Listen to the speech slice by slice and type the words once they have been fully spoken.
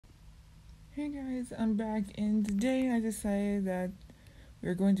Hey guys, I'm back, and today I decided that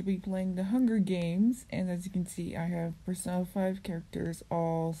we're going to be playing the Hunger Games, and as you can see, I have Persona 5 characters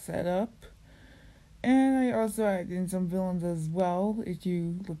all set up, and I also added in some villains as well, if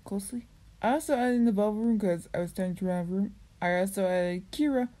you look closely. I also added in the Velvet Room because I was starting to run out of room. I also added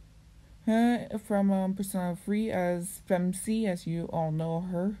Kira from Persona 3 as Femc, as you all know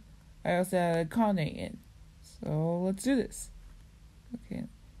her. I also added Kane in. So let's do this. Okay.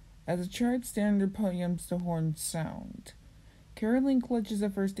 As a child standard podiums the horn sound. Caroline clutches a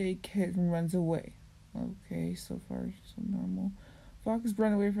first aid kit and runs away. Okay, so far so normal. Fox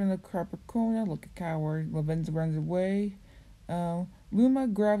runs away from the Capricorn, like a coward. Lavenza runs away. Luma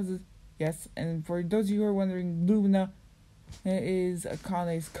grabs yes, and for those of you who are wondering, Luna is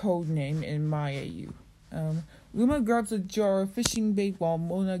Akane's code name in my AU. Luma grabs a jar of fishing bait while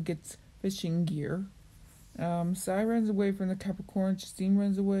Mona gets fishing gear. Sai runs away from the Capricorn, Justine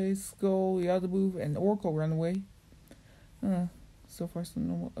runs away, Skull, Yaldabaoth, and Oracle run away. So far so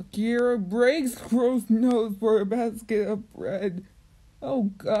normal. Akira breaks Crow's nose for a basket of bread. Oh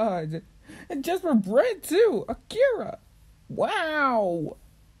god. And just for bread too! Akira! Wow!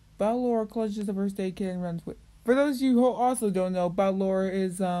 Balor clutches the first aid kit and runs away. For those of you who also don't know, Balor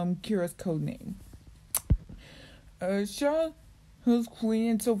is Kira's code name. Shaw, who's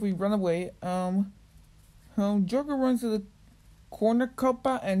Queen, and Sophie run away. Joker runs to the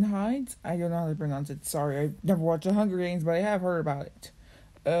cornucopia and hides. I don't know how to pronounce it. Sorry, I've never watched The Hunger Games, but I have heard about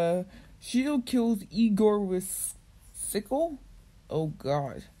it. Shield kills Igor with sickle. Oh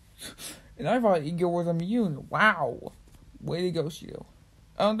god. And I thought Igor was immune. Wow. Way to go, Shield.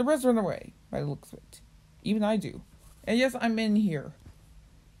 The rest run away, by the looks of it. Even I do. And yes, I'm in here.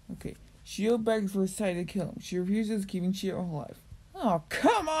 Okay. Shield begs for Sai to kill him. She refuses, keeping Shield alive. Oh,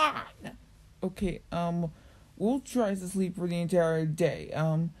 come on! Okay, Wolf tries to sleep for the entire day.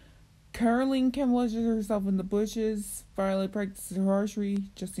 Caroline camouflages herself in the bushes. Violet practices her archery.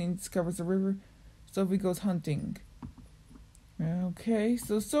 Justine discovers the river. Sophie goes hunting. Okay,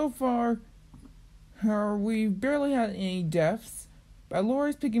 so far, we barely had any deaths. Balor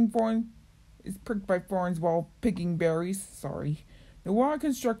is pricked by thorns while picking berries. Sorry. Noir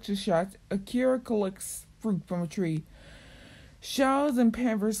constructs a shot. Akira collects fruit from a tree. Shells and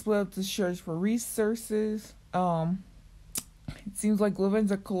Panther split up the search for resources. It seems like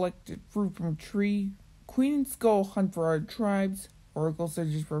Lavenza collected fruit from a tree. Queen and Skull hunt for our tribes. Oracle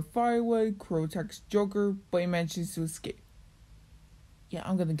searches for firewood. Crow attacks Joker, but he manages to escape. Yeah,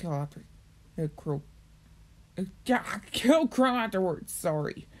 I'm gonna kill after Crow. Kill Crow afterwards.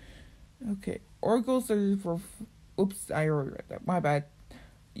 Sorry. Okay. Oracle searches for. Oops, I already read that. My bad.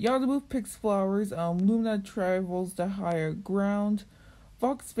 Yaldabaoth picks flowers. Luna travels to higher ground.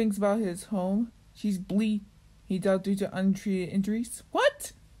 Fox thinks about his home. She's bleed. He died due to untreated injuries.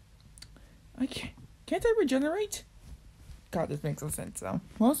 What? I can't I regenerate? God, this makes no sense.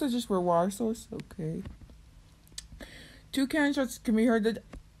 Most are just for water source. Okay. 2 cannon shots can be heard. That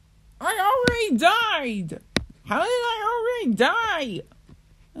I already died. How did I already die?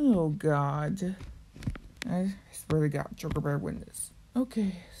 Oh God. I swear to God, Joker better win this.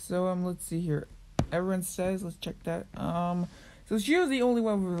 Okay, so let's see here. Everyone says, let's check that. So she was the only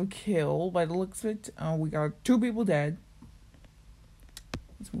one with a kill by the looks of it. We got 2 people dead.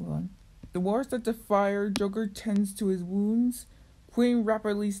 Let's move on. The war starts to fire. Joker tends to his wounds. Queen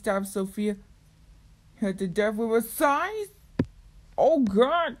rapidly stabs Sophia to death with a scythe. Oh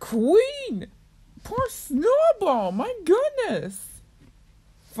god, Queen! Poor Snowball, my goodness!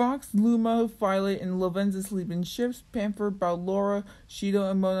 Fox, Luma, Violet, and Lavenza sleep in ships. Panther, Balora,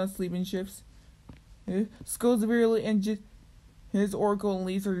 Shido, and Mona sleep in ships. Skull severely injured his Oracle and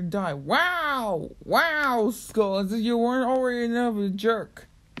leaves her to die. Wow! Wow, Skull, as if you weren't already enough of a jerk.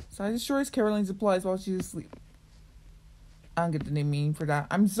 So I destroys Caroline's supplies while she's asleep. I don't get the meaning for that.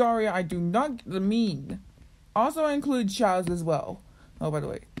 I'm sorry, I do not get the mean. Also, I include Shadows as well. Oh, by the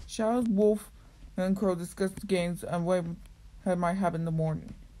way, Shadows, Wolf, and Crow discuss the games and what might happen in the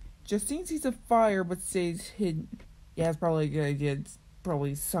morning. Justine sees a fire but stays hidden. Yeah, it's probably a good idea. It's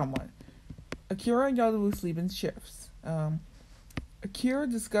probably someone. Akira and Yaldabaoth sleep in shifts. Akira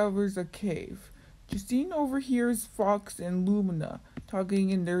discovers a cave. Justine overhears Fox and Lumina talking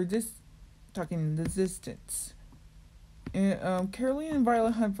in the distance. And Caroline and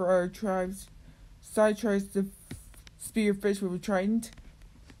Violet hunt for our tribes. Sai tries to spear fish with a trident.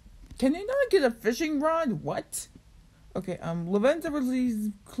 Can they not get a fishing rod? What? Okay, Lavenza releases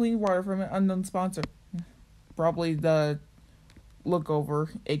clean water from an unknown sponsor. Probably the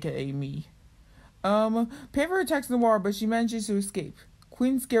lookover, aka me. Panther attacks the water, but she manages to escape.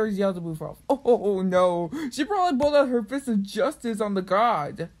 Queen scares Yaldabaoth off. Oh no, she probably pulled out her fist of justice on the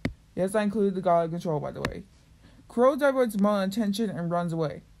god. Yes, I included the God of Control, by the way. Crow diverts Mona's attention and runs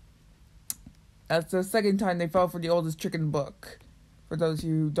away. That's the second time they fell for the oldest trick in the book, for those of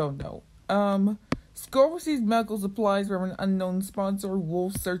you who don't know. Skull receives medical supplies from an unknown sponsor.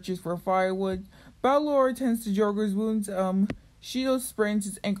 Wolf searches for firewood. Balor attends to Joker's wounds. Shido sprains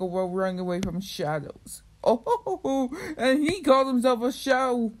his ankle while running away from shadows. Oh, and he called himself a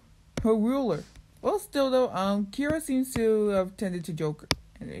shadow ruler. Well, still though, Kira seems to have tended to Joker.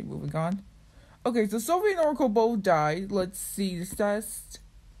 Anyway, moving on. Okay, so Sophie and Oracle both died. Let's see the stats.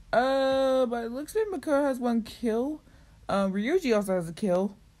 But it looks like Makura has 1 kill. Ryuji also has a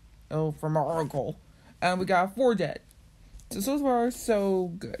kill. Oh, from Oracle. And we got 4 dead. So far,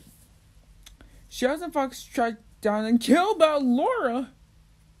 so good. Shadows and Fox track down and kill Laura.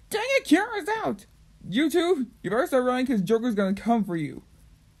 Dang it, Kira's out. You two, you better start running because Joker's gonna come for you.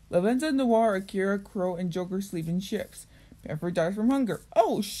 Lavenza, Noir, Akira, Crow, and Joker sleep in ships. Panther dies from hunger.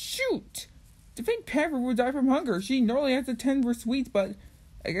 Oh, shoot! To think Panther would die from hunger. She normally has to tend for sweets, but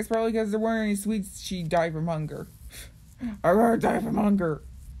I guess probably because there weren't any sweets, she died from hunger. I rather die from hunger.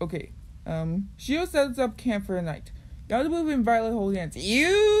 Okay. Shield sets up camp for the night. Gotta move in Violet hold hands.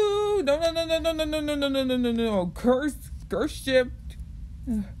 Ew! No. Curse ship.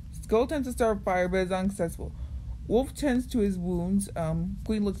 Skull tends to start a fire, but is unsuccessful. Wolf tends to his wounds.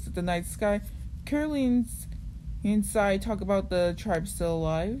 Queen looks at the night sky. Caroline's inside, talk about the tribe still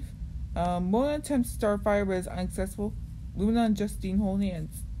alive. Mona attempts to start a fire, but is unsuccessful. Luna and Justine hold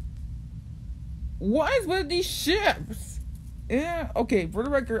hands. What is with these ships? Yeah, okay, for the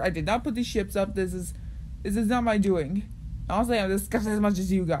record, I did not put these ships up. This is not my doing. Honestly, I'm discussing as much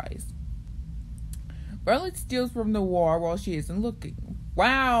as you guys. Violet steals from the war while she isn't looking.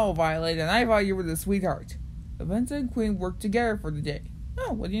 Wow, Violet, and I thought you were the sweetheart. Lavenza and Queen work together for the day.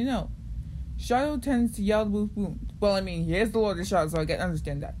 Oh, what do you know? Shadow tends to yell with wound. Well, I mean, he is the Lord of Shadow, so I can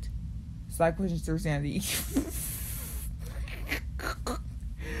understand that. Side questions through Sandy.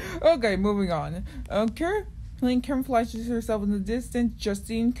 Okay, moving on. Caroline camouflages herself in the distance.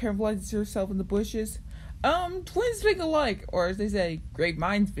 Justine camouflages herself in the bushes. Twins think alike, or as they say, great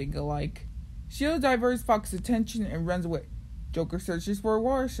minds think alike. Shield diverts Fox's attention and runs away. Joker searches for a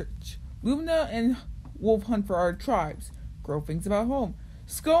water search. Lumina and Wolf hunt for our tribes. Crow thinks about home.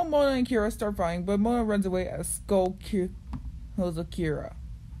 Skull, Mona, and Kira start fighting, but Mona runs away as Skull kills Akira.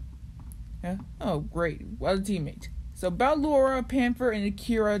 Yeah? Oh, great. What a teammate. So, Balor, Panther, and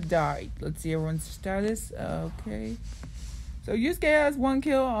Akira died. Let's see everyone's status. Okay. So, Yusuke has 1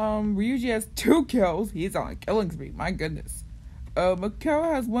 kill. Ryuji has 2 kills. He's on a killing spree. My goodness.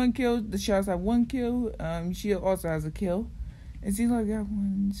 Makara has 1 kill. The Shadows have 1 kill. She also has a kill. It seems like I got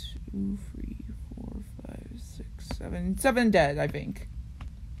 1, 2, 3, 4, 5, 6, 7. 7 dead, I think.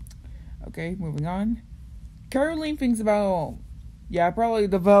 Okay, moving on. Caroline thinks about home. Yeah, probably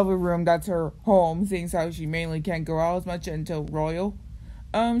the Velvet Room, that's her home, seeing how she mainly can't go out as much until Royal.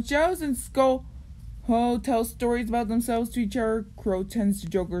 Shadows and Skull tell stories about themselves to each other. Crow tends to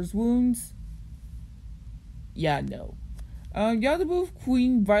Joker's wounds. Yeah, no. Yaldabaoth,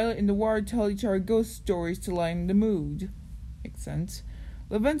 Queen, Violet, and Noir tell each other ghost stories to lighten the mood. Makes sense.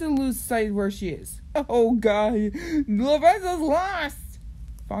 Lavenza loses sight of where she is. Oh god, Lavenza's lost!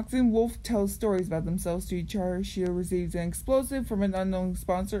 Fox and Wolf tell stories about themselves to each other. Shield receives an explosive from an unknown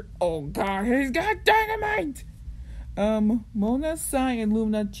sponsor. Oh god, he's got dynamite! Mona, Sai, and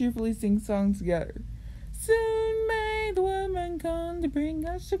Lumina cheerfully sing songs together. Soon may the woman come to bring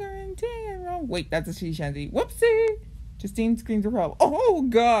us sugar and tea and rum. Wait, that's a sea shanty. Whoopsie! Justine screams her help. Oh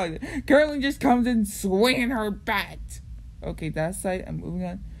god! Caroline just comes in swinging her bat. Okay, that's sight. I'm moving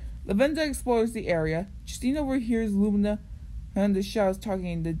on. Lavenza explores the area. Justine overhears Lumina and the Shadows talking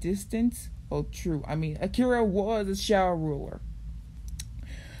in the distance. Oh, true. I mean, Akira was a Shadow ruler.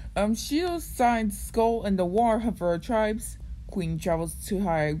 Shield signs Skull and the War hunt for her tribes. Queen travels to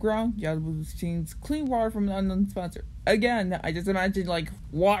higher ground. Yaldabaoth sees clean water from an unknown sponsor. Again, I just imagine, like,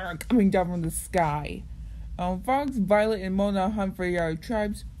 water coming down from the sky. Fox, Violet, and Mona hunt for your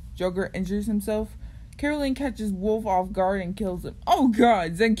tribes. Joker injures himself. Caroline catches Wolf off guard and kills him. Oh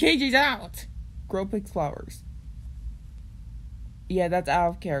god, Zenkaiji's out! Crow picks flowers. Yeah, that's out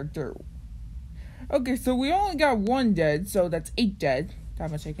of character. Okay, so we only got 1 dead, so that's 8 dead. That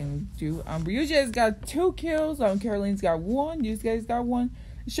much I can do. Ryuji has got 2 kills. Caroline's got 1. You guys got 1.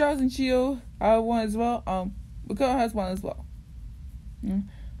 Shadows and Shield have 1 as well. Mako has 1 as well.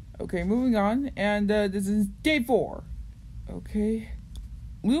 Okay, moving on. And this is day 4. Okay.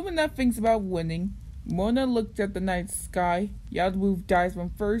 Lumina thinks about winning. Mona looks at the night sky. Yaldabaoth dies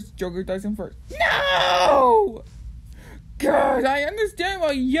from first. Joker dies from first. No! God, I understand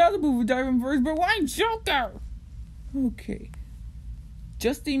why Yaldabaoth would die from first, but why Joker? Okay.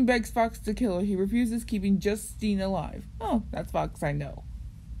 Justine begs Fox to kill her. He refuses, keeping Justine alive. Oh, that's Fox, I know.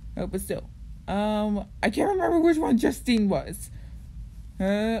 Oh, but still. I can't remember which one Justine was.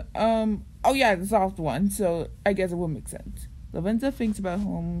 Oh yeah, the soft one, so I guess it would make sense. Lavenza thinks about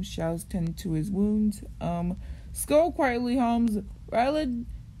home, Xiao's tend to his wounds. Skull quietly hums. Violet,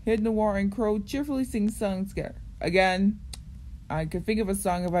 Hid Noir, and Crow cheerfully sing songs together. Again, I could think of a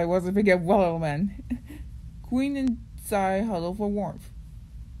song if I wasn't thinking of Willow Man. Queen and Sai huddle for warmth.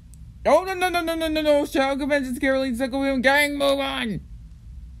 Oh, no. Xiao convinces Caroline to go him. Gang, move on.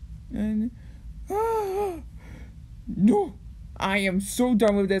 And, no. I am so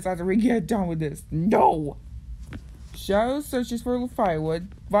done with this after we get done with this. No. Xiao searches for firewood.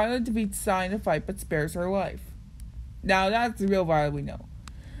 Violet defeats Sai in a fight but spares her life. Now that's the real Violet we know.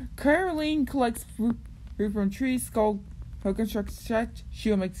 Caroline collects fruit from trees. Skull constructs a set.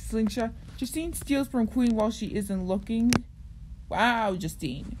 She'll make a slingshot. Justine steals from Queen while she isn't looking. Wow,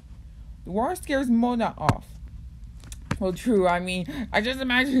 Justine. The war scares Mona off. Well, true. I mean, I just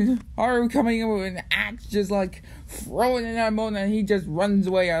imagine Haru coming in with an axe, just like throwing it at Mona, and he just runs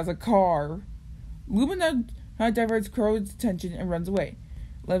away as a car. Lumina diverts Crow's attention and runs away.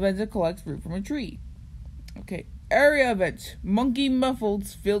 Lavenza collects fruit from a tree. Okay, area of it. Monkey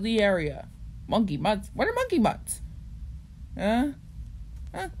muffles fill the area. Monkey mutts? What are monkey mutts? Well,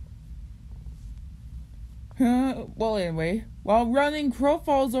 anyway, while running, Crow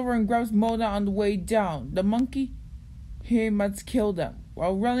falls over and grabs Mona on the way down. The monkey mutts kill them.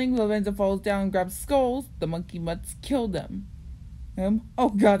 While running, Lavenza falls down and grabs Skulls. The monkey mutts kill them. Oh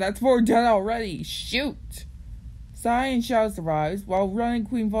god, that's 4 dead already. Shoot! Sai and Xiao survives. While running,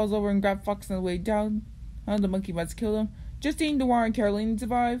 Queen falls over and grabs Fox on the way down. The monkey mutts kill them. Justine, Noir, and Caroline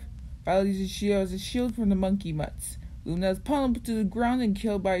survive. Violet uses Xiao as a shield from the monkey mutts. Luna is pummeled to the ground and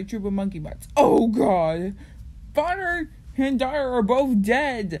killed by a troop of monkey mutts. Oh god! Bonner and Dyer are both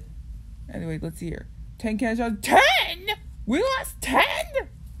dead. Anyway, let's see here. 10 cannon shots. 10? We lost 10?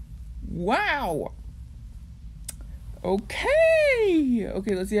 Wow. Okay,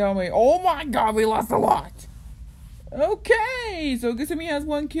 let's see how many. Oh my god, we lost a lot. Okay, so Kasumi has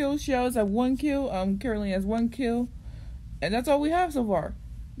 1 kill. Xiao has 1 kill. Caroline has 1 kill. And that's all we have so far.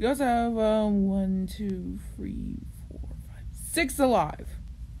 We also have 1, 2, 3, 4, 5, 6 alive.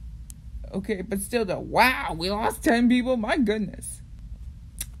 Okay, but still though, wow, we lost 10 people. My goodness.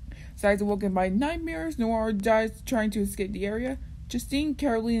 Sai's awoken by nightmares. Noir dies trying to escape the area. Justine,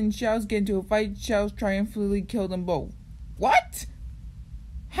 Caroline, and Xiao get into a fight. Xiao triumphantly killed them both. What?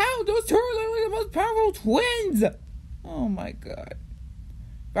 How? Those two are literally the most powerful twins! Oh my god.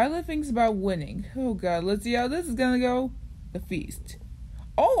 Violet thinks about winning. Oh god, let's see how this is gonna go. The feast.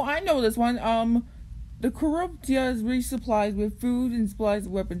 Oh, I know this one. The Corruptia is resupplied with food and supplies,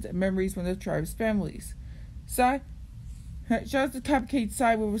 weapons, and memories from the tribe's families. Sai tries to decapitate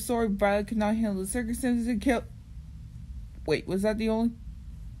Sai with a sword. Violet could not handle the circumstances and kill. Wait, was that the only?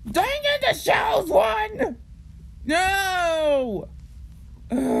 Dang it, the Shells won! No!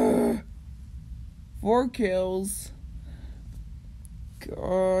 4 kills.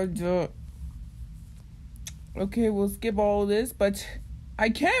 God. Okay, we'll skip all of this, but I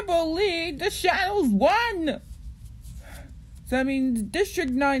can't believe the Shadows won! So, I mean,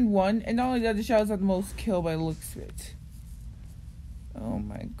 District 9 won, and not only that, the Shadows have the most kill by the looks of it. Oh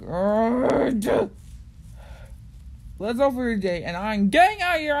my god. Let's go for today, and I'm getting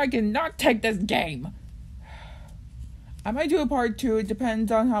out of here. I cannot take this game. I might do a part 2. It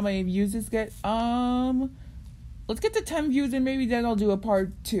depends on how many views this gets. Let's get to 10 views, and maybe then I'll do a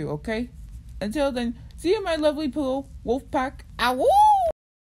part 2, okay? Until then, see you, my lovely pillow wolf pack. Ow!